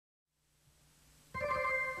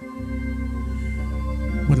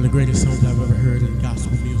One of the greatest songs I've ever heard in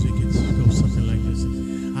gospel music. It goes something like this.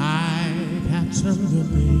 I've had some good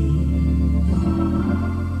days.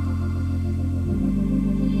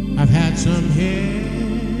 I've had some hell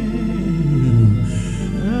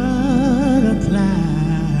to climb.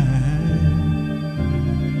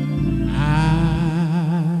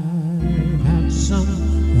 I've had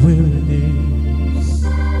some weary days.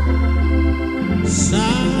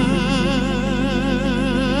 Some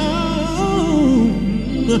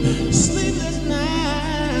sleepless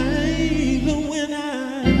nights when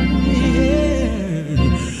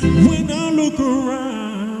I look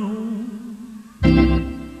around,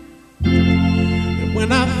 and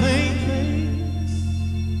when I think things,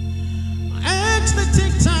 I actually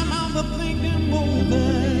take time out to think them over.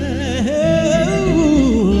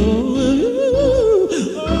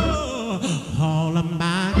 All of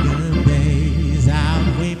my good days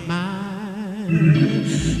outweigh mine.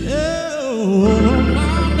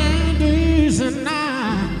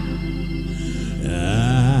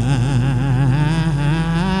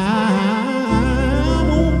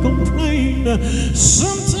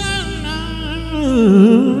 Sometimes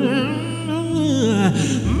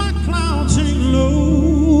my clouds hang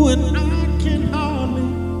low and I can hardly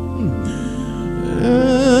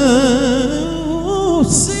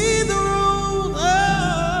see the road.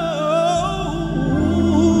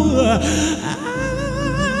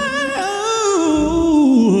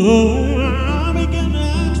 I begin to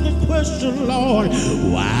ask the question, Lord,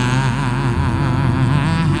 why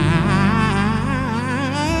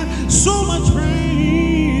so much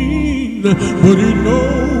rain? But you know,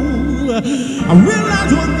 I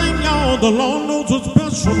realize one thing, y'all, the Lord knows what's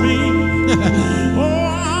best for me. Oh,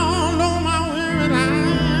 I know my weary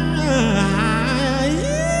eyes.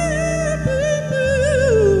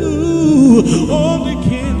 Oh, they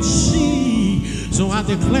can't see. So I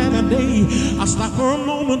declare today, I stop for a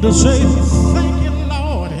moment to say, thank you,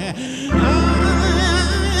 Lord.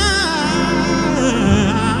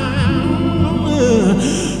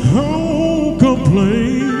 Oh,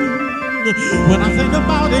 complain. When I think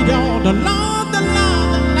about it, y'all, the Lord,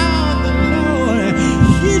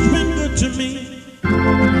 He's been good to me,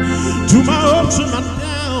 to my ups and my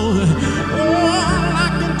downs. Oh, I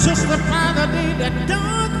can testify today that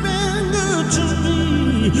God's been good to me.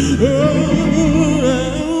 Oh,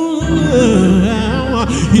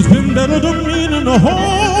 He's been better to me than the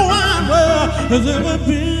whole wide world has ever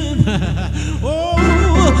been. Oh,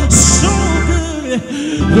 so good.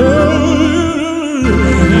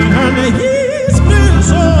 And He's been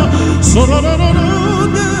so good, so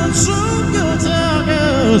good.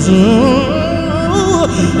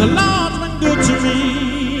 The Lord's been good to me.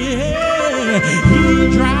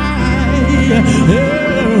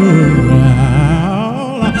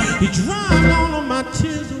 He dried all of my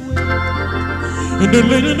tears away. And then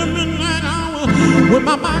late in the midnight hour, when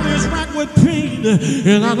my body is racked with pain,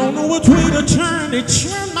 and I don't know which way to turn, He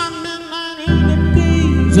turned my midnight into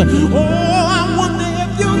days. Oh, I wonder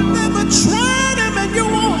if you've never tried Him and you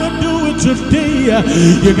want to do it today.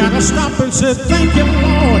 You gotta stop and say, thank you,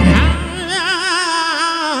 Lord.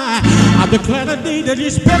 I declare today that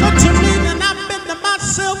He's better to me than I've been to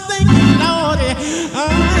myself. Thank you, Lord.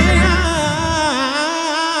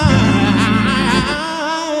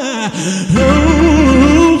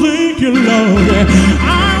 Oh, thank you, Lord. I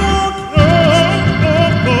won't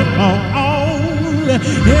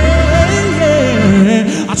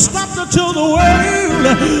I stopped to tell the world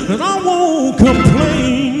that I won't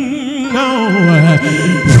complain. No.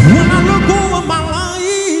 When I look over my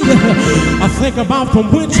life, I think about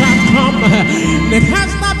from which I come. It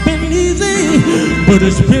has not been easy, but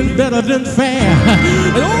it's been better than fair.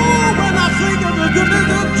 And oh, when I think of the goodness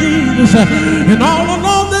of Jesus and all the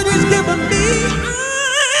love that He's given me,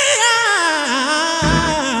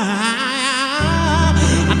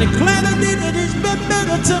 I declare today that He's been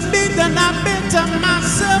better to me than I've been to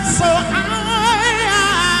myself. So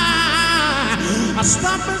I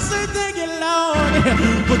stop and say thank you, Lord,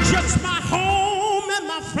 for just my home.